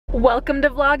Welcome to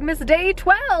Vlogmas day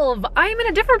 12. I'm in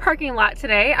a different parking lot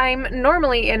today. I'm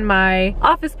normally in my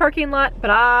office parking lot, but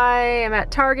I am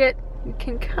at Target. You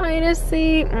can kind of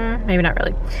see, maybe not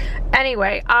really.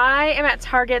 Anyway, I am at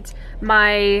Target.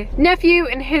 My nephew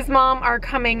and his mom are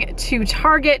coming to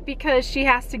Target because she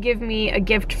has to give me a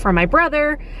gift for my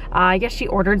brother. I guess she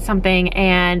ordered something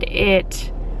and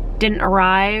it didn't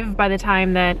arrive by the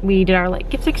time that we did our like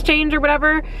gift exchange or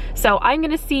whatever. So I'm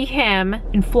gonna see him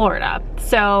in Florida.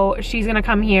 So she's gonna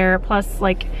come here, plus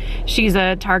like she's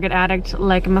a Target addict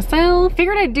like myself.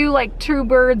 Figured I'd do like two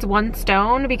birds, one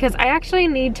stone, because I actually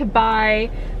need to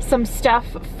buy some stuff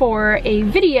for a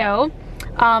video.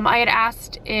 I had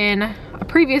asked in a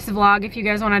previous vlog if you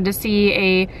guys wanted to see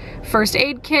a first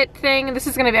aid kit thing. This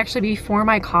is gonna actually be for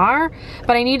my car,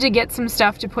 but I need to get some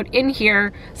stuff to put in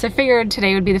here, so I figured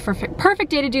today would be the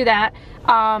perfect day to do that.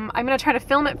 I'm gonna try to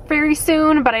film it very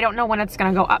soon, but I don't know when it's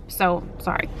gonna go up, so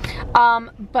sorry.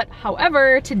 But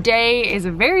however, today is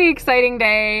a very exciting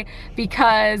day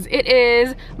because it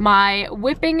is my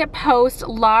Whipping Post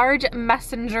large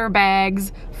messenger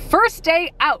bags first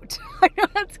day out. I know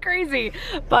that's crazy,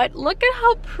 but look at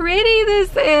how pretty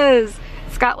this is.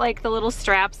 It's got like the little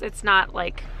straps. It's not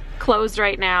like closed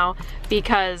right now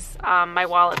because my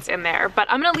wallet's in there, but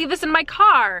I'm gonna leave this in my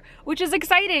car, which is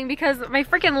exciting because my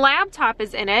freaking laptop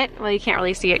is in it. Well, you can't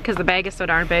really see it because the bag is so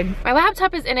darn big. My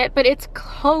laptop is in it, but it's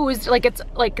closed, like it's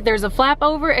like there's a flap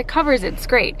over, it covers it, it's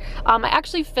great. I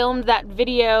actually filmed that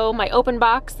video, my open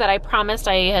box that I promised.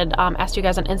 I had asked you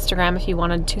guys on Instagram if you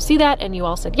wanted to see that, and you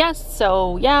all said yes,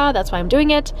 so yeah, that's why I'm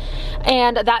doing it.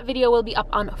 And that video will be up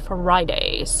on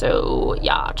Friday, so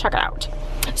yeah, check it out.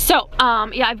 So,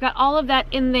 yeah, I've got all of that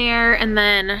in there, and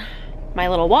then my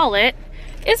little wallet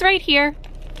is right here.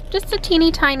 Just a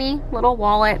teeny tiny little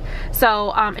wallet.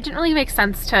 So, it didn't really make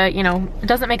sense to, you know, it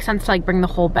doesn't make sense to like bring the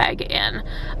whole bag in.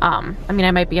 I mean,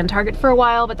 I might be in Target for a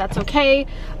while, but that's okay.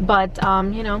 But,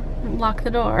 you know, lock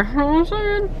the door.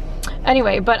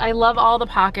 Anyway, but I love all the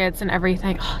pockets and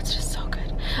everything. Oh, it's just so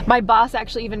good. My boss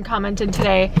actually even commented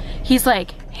today. He's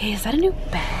like, hey, is that a new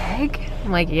bag?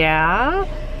 I'm like, yeah.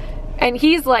 And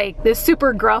he's like this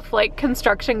super gruff like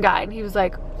construction guy, and he was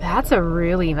like, that's a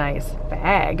really nice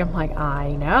bag. I'm like,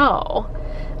 I know.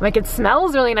 I'm like, it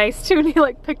smells really nice too. And he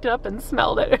like picked it up and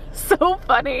smelled it. It was so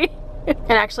funny.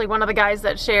 And actually one of the guys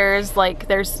that shares, like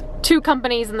there's two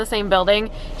companies in the same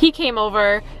building, he came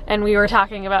over and we were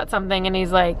talking about something, and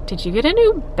he's like, did you get a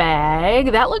new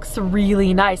bag? That looks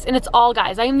really nice. And it's all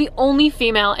guys. I am the only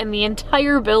female in the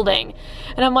entire building.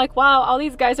 And I'm like, wow, all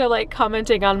these guys are like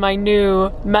commenting on my new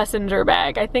messenger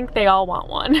bag. I think they all want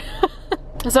one.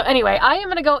 So anyway, I am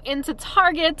gonna go into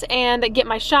Target and get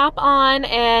my shop on,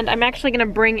 and I'm actually gonna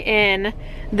bring in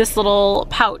this little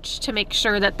pouch to make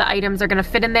sure that the items are gonna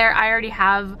fit in there. I already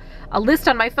have a list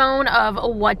on my phone of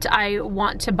what I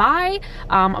want to buy,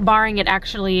 barring it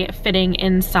actually fitting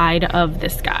inside of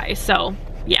this guy. So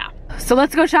yeah, so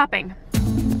let's go shopping.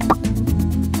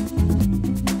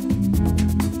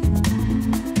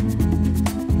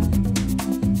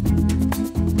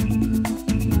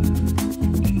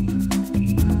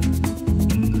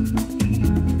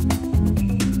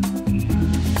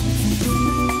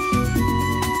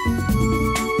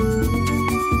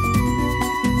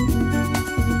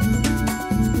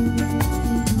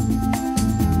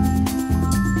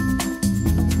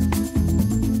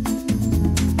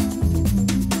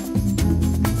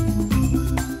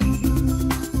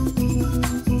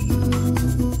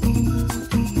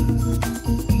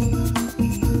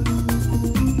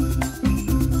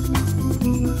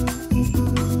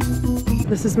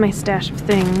 This is my stash of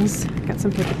things. Got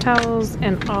some paper towels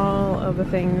and all of the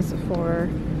things for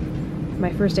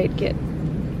my first aid kit.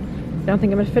 I don't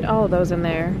think I'm gonna fit all of those in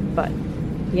there, but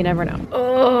you never know.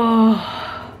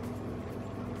 Oh,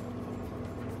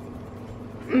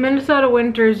 Minnesota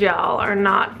winters, y'all, are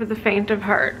not for the faint of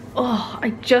heart. Oh,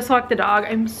 I just walked the dog.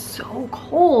 I'm so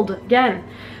cold. Again,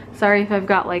 sorry if I've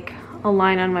got like a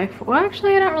line on my, well,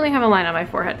 actually I don't really have a line on my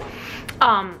forehead.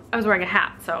 I was wearing a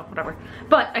hat, so whatever.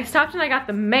 But I stopped and I got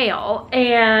the mail,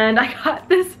 and I got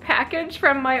this package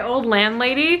from my old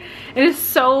landlady. It is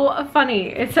so funny.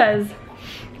 It says,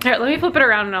 here, let me flip it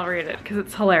around and I'll read it because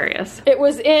it's hilarious. It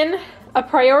was in a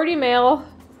priority mail,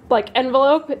 like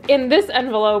envelope, in this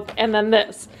envelope, and then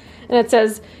this. And it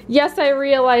says, yes, I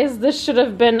realize this should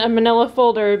have been a manila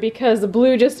folder because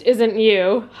blue just isn't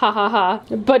you, ha ha ha.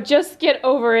 But just get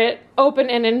over it, open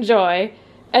and enjoy,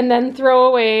 and then throw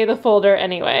away the folder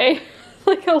anyway.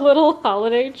 Like a little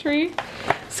holiday tree.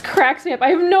 This cracks me up. I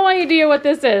have no idea what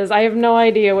this is. I have no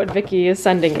idea what Vicky is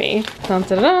sending me. Dun,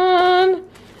 dun, dun.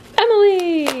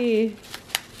 Emily!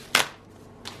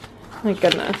 My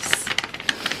goodness.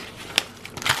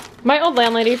 My old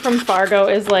landlady from Fargo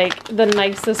is like the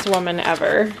nicest woman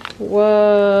ever.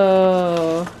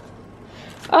 Whoa.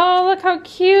 Oh, look how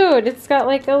cute. It's got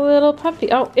like a little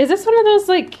puppy. Oh, is this one of those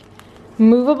like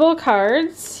movable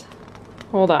cards?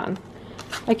 Hold on.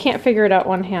 I can't figure it out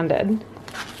one-handed.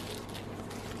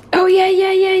 Oh,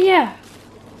 yeah.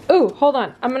 Ooh, hold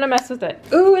on. I'm gonna mess with it.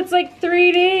 Ooh, it's like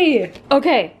 3D.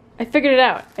 Okay, I figured it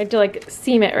out. I have to like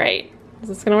seam it right. Is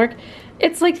this gonna work?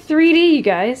 It's like 3D, you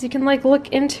guys. You can like look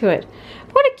into it.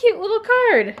 What a cute little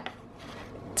card.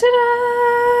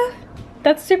 Ta-da!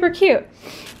 That's super cute.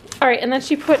 All right, and then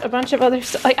she put a bunch of other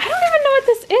stuff. Like, I don't even know what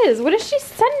this is. What is she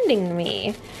sending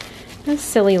me? This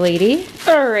silly lady.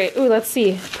 All right, ooh, let's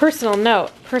see. Personal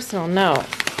note.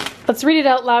 Let's read it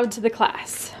out loud to the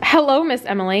class. Hello, Miss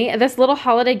Emily. This little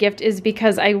holiday gift is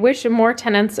because I wish more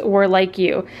tenants were like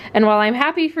you. And while I'm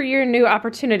happy for your new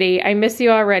opportunity, I miss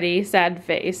you already, sad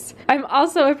face. I'm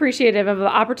also appreciative of the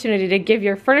opportunity to give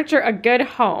your furniture a good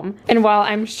home. And while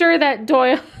I'm sure that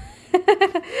DOYLE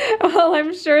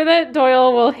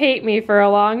will hate me for a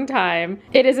long time,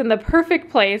 it is in the perfect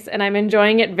place and I'm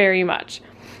enjoying it very much.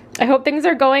 I hope things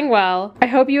are going well. I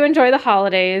hope you enjoy the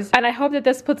holidays, and I hope that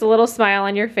this puts a little smile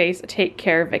on your face. Take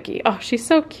care, Vicky. Oh, she's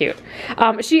so cute.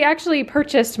 She actually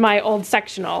purchased my old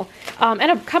sectional, and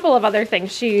a couple of other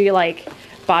things. She like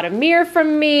bought a mirror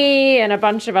from me and a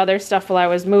bunch of other stuff while I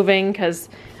was moving because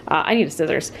I needed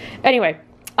scissors. Anyway,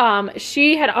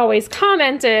 she had always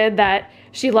commented that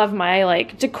she loved my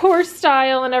like decor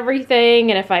style and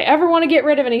everything, and if I ever want to get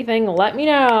rid of anything, let me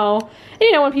know. And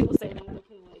you know when people say that,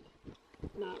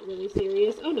 not really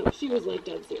serious. Oh no, she was like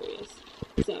dead serious.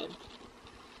 So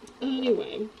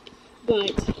anyway,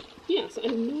 but yeah, so I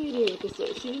have no idea what this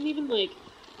is. She didn't even like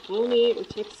call me or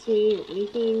text me or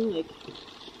anything like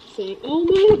saying, oh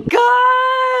my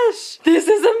gosh, this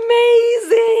is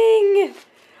amazing.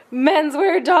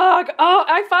 Menswear Dog. Oh,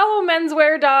 I follow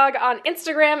Menswear Dog on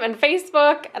Instagram and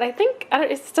Facebook, and I think,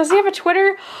 does he have a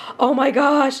Twitter? Oh my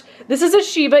gosh. This is a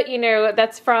Shiba Inu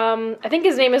that's from, I think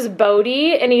his name is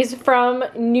Bodhi, and he's from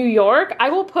New York. I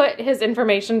will put his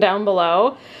information down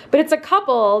below, but it's a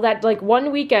couple that like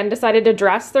one weekend decided to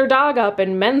dress their dog up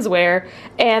in menswear,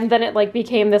 and then it like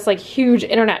became this like huge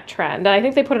internet trend. And I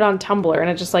think they put it on Tumblr, and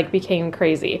it just like became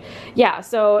crazy. Yeah,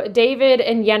 so David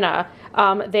and Yenna,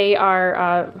 they are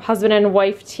a husband and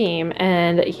wife team,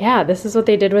 and yeah, this is what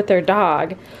they did with their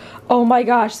dog. Oh my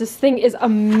gosh, this thing is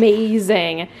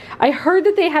amazing. I heard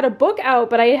that they had a book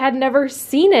out, but I had never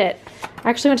seen it.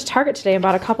 I actually went to Target today and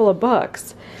bought a couple of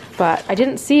books, but I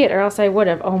didn't see it or else I would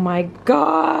have. Oh my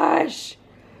gosh.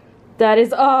 That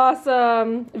is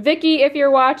awesome. Vicky, if you're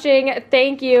watching,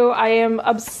 thank you. I am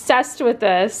obsessed with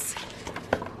this.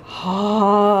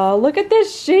 Oh, look at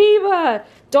this Shiba.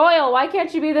 Doyle, why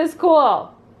can't you be this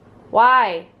cool?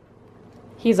 Why?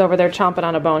 He's over there chomping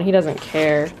on a bone. He doesn't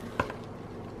care.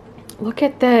 Look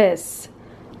at this.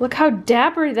 Look how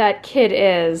dapper that kid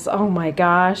is. Oh my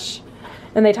gosh.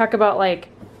 And they talk about like,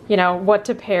 you know, what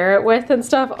to pair it with and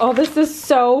stuff. Oh, this is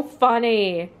so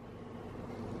funny.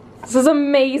 This is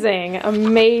amazing.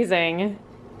 Amazing.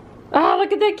 Oh,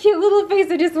 look at that cute little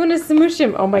face. I just want to smoosh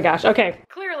him. Oh my gosh. Okay.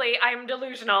 Clearly, I'm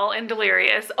delusional and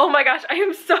delirious. Oh my gosh, I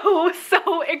am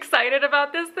so excited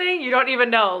about this thing. You don't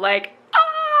even know. Like, ah!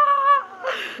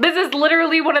 This is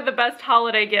literally one of the best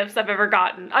holiday gifts I've ever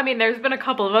gotten. I mean, there's been a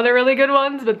couple of other really good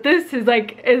ones, but this is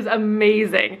like, is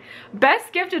amazing.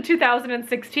 Best gift of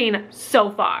 2016 so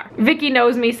far. Vicky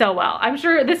knows me so well. I'm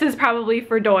sure this is probably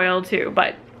for Doyle too,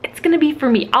 but it's gonna be for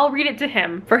me. I'll read it to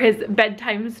him for his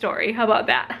bedtime story. How about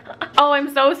that? Oh,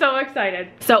 I'm so excited.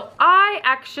 So I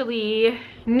actually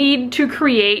need to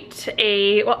create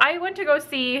a, well, I went to go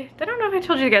see, I don't know if I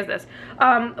told you guys this.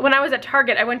 When I was at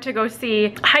Target, I went to go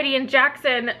see Heidi and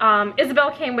Jackson.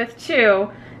 Isabel came with too,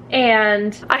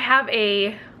 and I have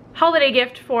a holiday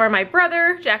gift for my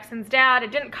brother, Jackson's dad.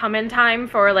 It didn't come in time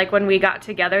for like when we got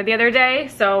together the other day,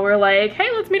 so we're like,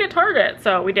 hey, let's meet at Target.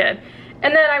 So we did.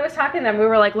 And then I was talking to them, we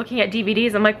were like looking at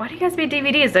DVDs. I'm like, why do you guys need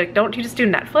DVDs? Like, don't you just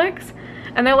do Netflix?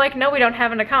 And they're like, no, we don't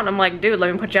have an account. I'm like, dude,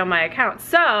 let me put you on my account.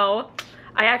 So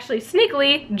I actually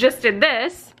sneakily just did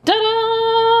this.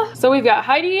 Ta-da! So we've got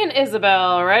Heidi and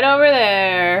Isabel right over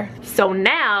there. So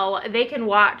now they can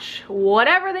watch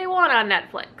whatever they want on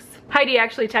Netflix. Heidi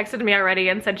actually texted me already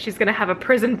and said she's gonna have a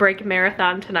Prison Break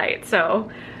marathon tonight. So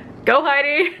go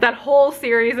Heidi. That whole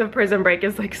series of Prison Break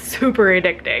is like super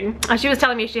addicting. She was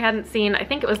telling me she hadn't seen, I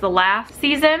think it was the last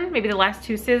season, maybe the last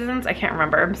 2 seasons, I can't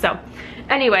remember. So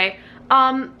anyway,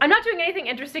 I'm not doing anything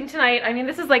interesting tonight. I mean,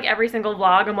 this is like every single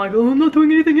vlog. I'm like, oh, I'm not doing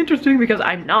anything interesting because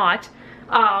I'm not.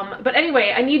 But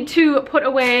anyway, I need to put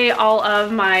away all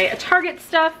of my Target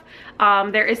stuff.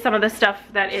 There is some of the stuff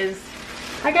that is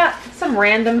I got some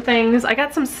random things. I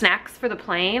got some snacks for the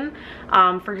plane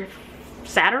for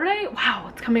Saturday. Wow,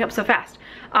 it's coming up so fast.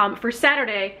 For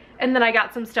Saturday, and then I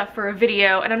got some stuff for a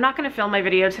video, and I'm not gonna film my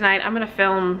video tonight. I'm gonna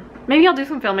film, maybe I'll do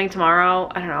some filming tomorrow.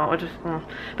 I don't know,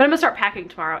 but I'm gonna start packing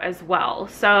tomorrow as well.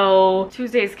 So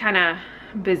Tuesday's kind of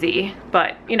busy,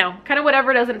 but you know, kind of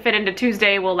whatever doesn't fit into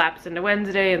Tuesday will lapse into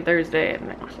Wednesday and Thursday,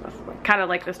 and kind of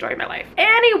like the story of my life.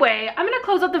 Anyway, I'm gonna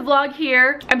close out the vlog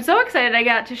here. I'm so excited I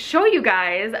got to show you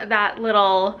guys that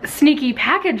little sneaky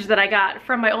package that I got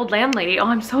from my old landlady. Oh,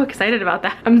 I'm so excited about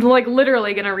that. I'm like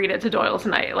literally gonna read it to Doyle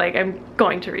tonight. Like, I'm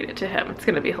going to read it to him. It's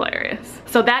gonna be hilarious.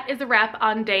 So that is a wrap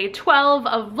on day 12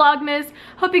 of Vlogmas.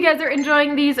 Hope you guys are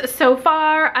enjoying these so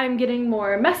far. I'm getting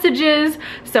more messages,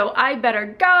 so I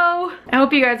better go. I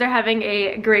hope you guys are having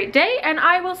a great day, and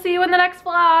I will see you in the next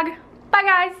vlog. Bye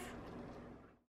guys.